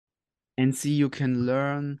and see you can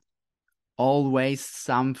learn always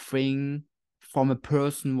something from a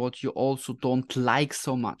person what you also don't like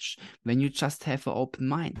so much when you just have an open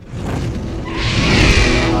mind.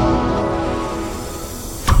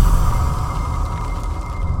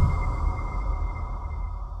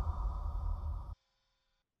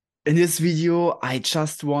 In this video, I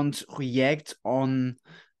just want to react on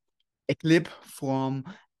a clip from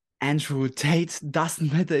Andrew Tate.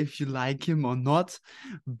 Doesn't matter if you like him or not,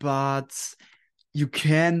 but you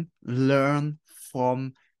can learn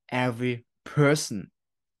from every person.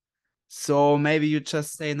 So maybe you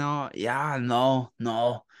just say no, yeah, no.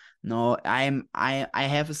 I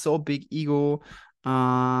have a so big ego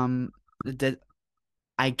that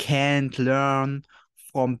I can't learn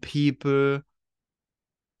from people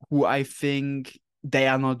who I think they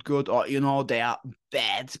are not good, or they are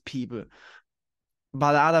bad people.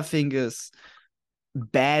 But the other thing is,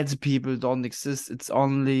 bad people don't exist. It's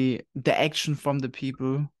only the action from the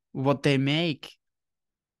people, what they make.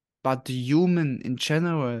 But the human in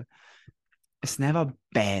general is never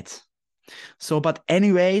bad. So, but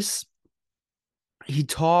anyways, he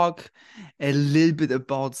talk a little bit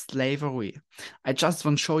about slavery. I just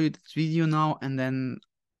want to show you this video now, and then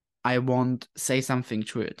I want say something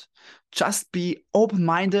to it. Just be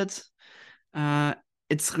open-minded. Uh,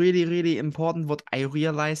 it's really, really important what I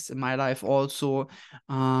realized in my life also.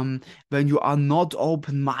 When you are not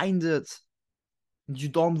open-minded, you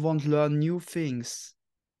don't want to learn new things,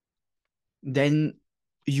 then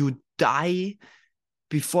you die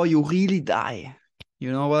before you really die.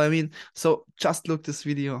 You know what I mean? So just look this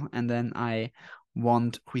video and then I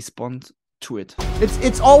won't respond to it.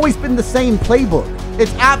 It's always been the same playbook.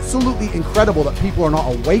 It's absolutely incredible that people are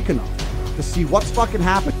not awake enough to see what's fucking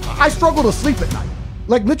happening. I struggle to sleep at night.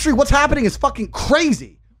 Like, literally, what's happening is fucking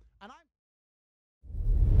crazy.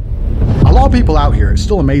 A lot of people out here, it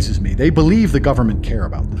still amazes me, they believe the government care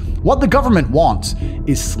about them. What the government wants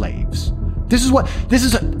is slaves.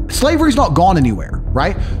 Slavery's not gone anywhere,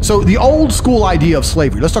 right? So the old school idea of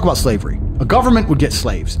slavery, let's talk about slavery. A government would get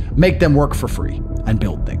slaves, make them work for free, and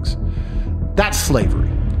build things. That's slavery.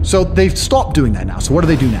 So they've stopped doing that now. So what do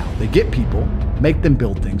they do now? They get people, make them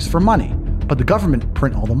build things for money, but the government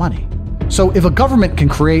print all the money. So if a government can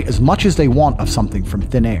create as much as they want of something from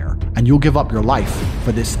thin air, and you'll give up your life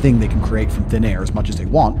for this thing they can create from thin air as much as they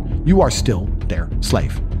want, you are still their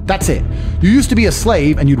slave. That's it. You used to be a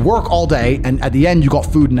slave and you'd work all day, and at the end you got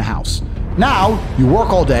food in the house. Now, you work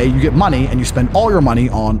all day, you get money, and you spend all your money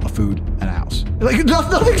on a food and a house. Like,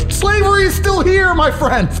 nothing, slavery is still here, my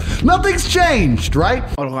friends. Nothing's changed, right?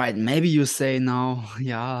 All right, maybe you say now,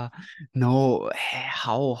 yeah, no,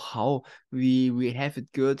 how we have it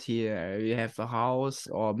good here. We have a house,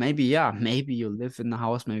 or maybe, yeah, maybe you live in a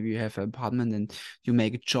house, maybe you have an apartment and you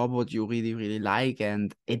make a job what you really, really like,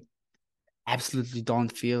 and it absolutely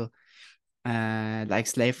don't feel like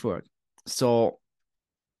slave work. So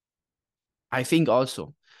I think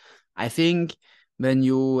when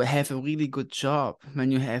you have a really good job,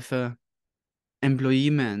 when you have a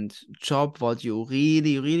employment job what you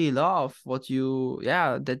really, really love, what you,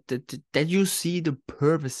 yeah, that you see the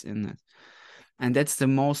purpose in it, and that's the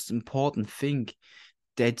most important thing,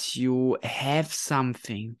 that you have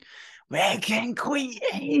something where you can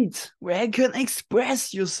create, where you can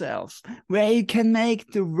express yourself, where you can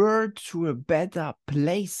make the world to a better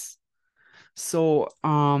place. So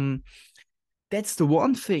that's the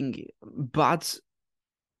one thing. But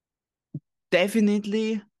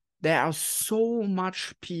definitely there are so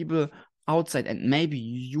much people outside, and maybe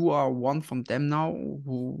you are one from them now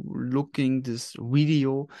who looking this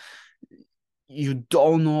video. You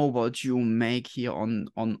don't know what you make here on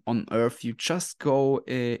earth. You just go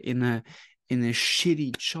in a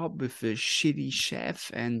shitty job with a shitty chef,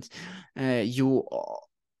 and you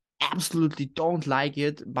absolutely don't like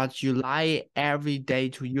it, but you lie every day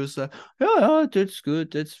to yourself. Yeah, that's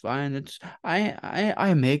good, that's fine. It's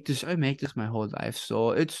I make this my whole life,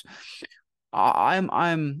 so it's I'm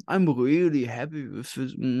really happy with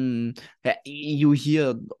it. Yeah, you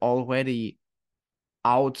hear already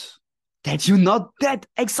out that you're not that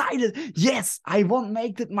excited. Yes, I won't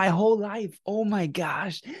make it my whole life. Oh my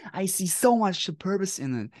gosh, I see so much purpose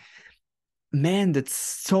in it. Man, that's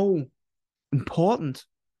so important,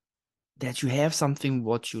 that you have something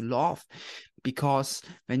what you love, because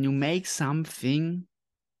when you make something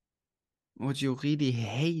what you really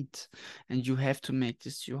hate and you have to make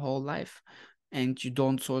this your whole life, and you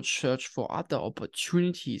don't search for other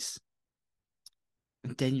opportunities,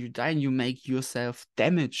 and then you die and you make yourself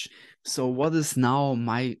damage. So what is now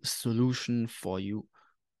my solution for you,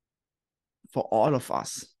 for all of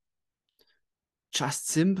us? Just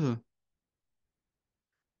simple.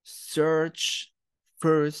 search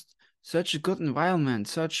first, search a good environment,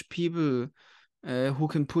 search people who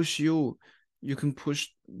can push you. You can push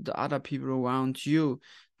the other people around you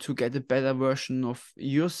to get a better version of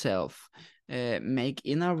yourself. Make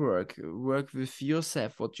inner work with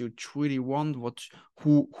yourself, what you truly want,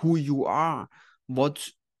 who you are,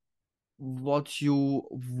 what you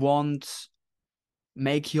want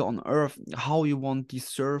make here on earth, how you want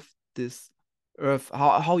deserve this earth,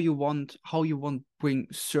 how you want bring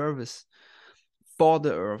service for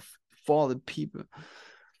the earth, for the people.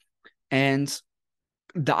 And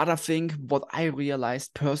the other thing, what I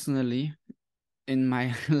realized personally in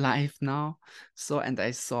my life now, and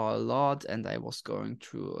I saw a lot and I was going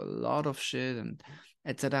through a lot of shit and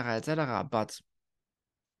etc., etc., but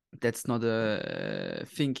that's not a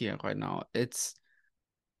thing here right now. It's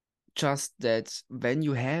just that when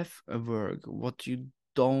you have a work what you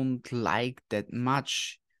don't like that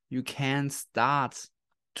much, you can start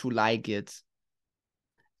to like it,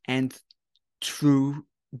 and through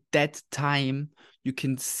that time you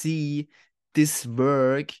can see this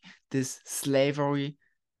work, this slavery,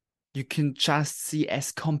 you can just see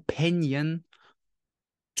as companion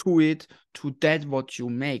to it, to that what you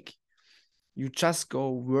make. You just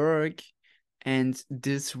go work, and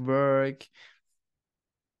this work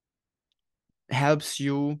helps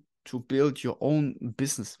you to build your own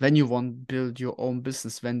business. When you want to build your own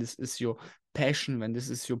business, when this is your passion, when this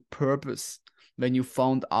is your purpose, when you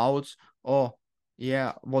found out, oh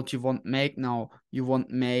yeah, what you want make now, you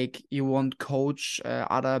want coach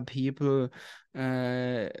other people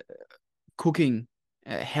cooking,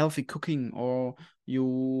 healthy cooking, or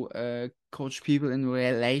you coach people in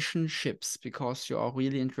relationships because you are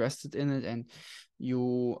really interested in it and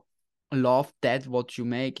you love that what you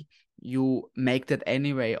make. You make that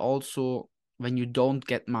anyway, also when you don't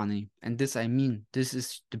get money. And this, I mean, this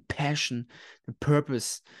is the passion, the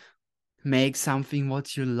purpose. Make something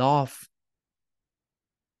what you love.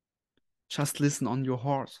 Just listen on your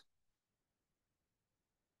heart.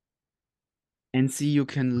 And see, you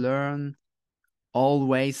can learn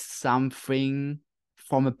always something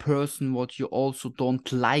from a person what you also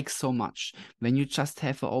don't like so much, when you just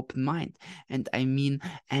have an open mind. And I mean,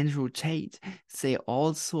 Andrew Tate say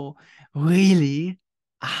also really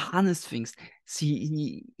honest things.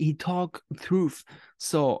 See, he talk truth.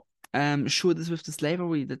 So sure, this with the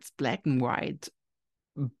slavery, that's black and white,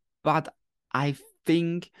 but I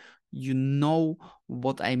think you know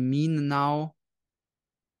what I mean now,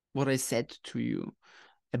 what I said to you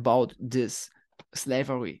about this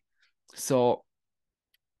slavery. So,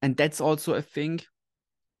 and that's also a thing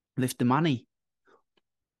with the money.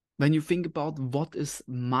 When you think about what is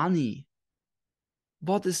money,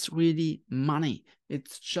 what is really money?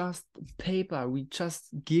 It's just paper. We just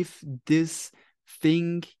give this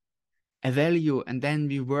thing a value and then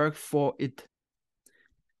we work for it.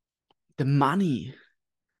 The money,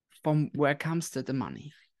 from where comes the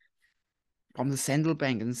money? From the central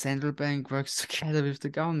bank, and the central bank works together with the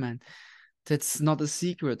government. That's not a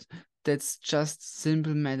secret. That's just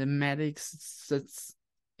simple mathematics. That's,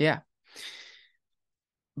 yeah.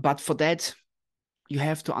 But for that, you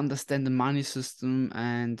have to understand the money system,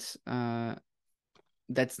 and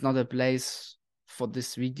that's not a place for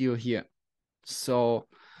this video here. So,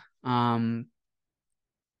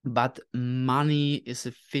 but money is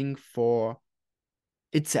a thing for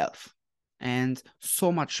itself. And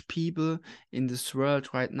so much people in this world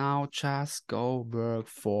right now just go work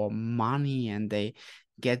for money, and they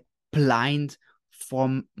get blind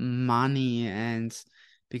from money. And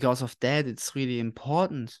because of that, it's really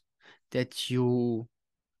important that you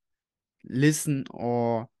listen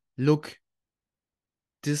or look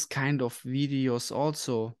this kind of videos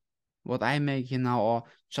also, what I make now, or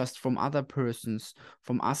just from other persons,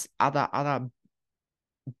 from us, other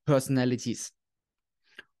personalities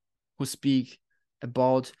who speak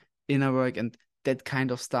about inner work and that kind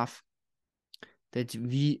of stuff, that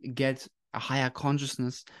we get a higher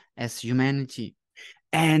consciousness as humanity.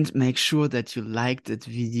 And make sure that you like that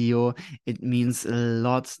video. It means a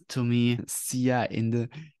lot to me. See ya in the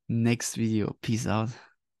next video. Peace out.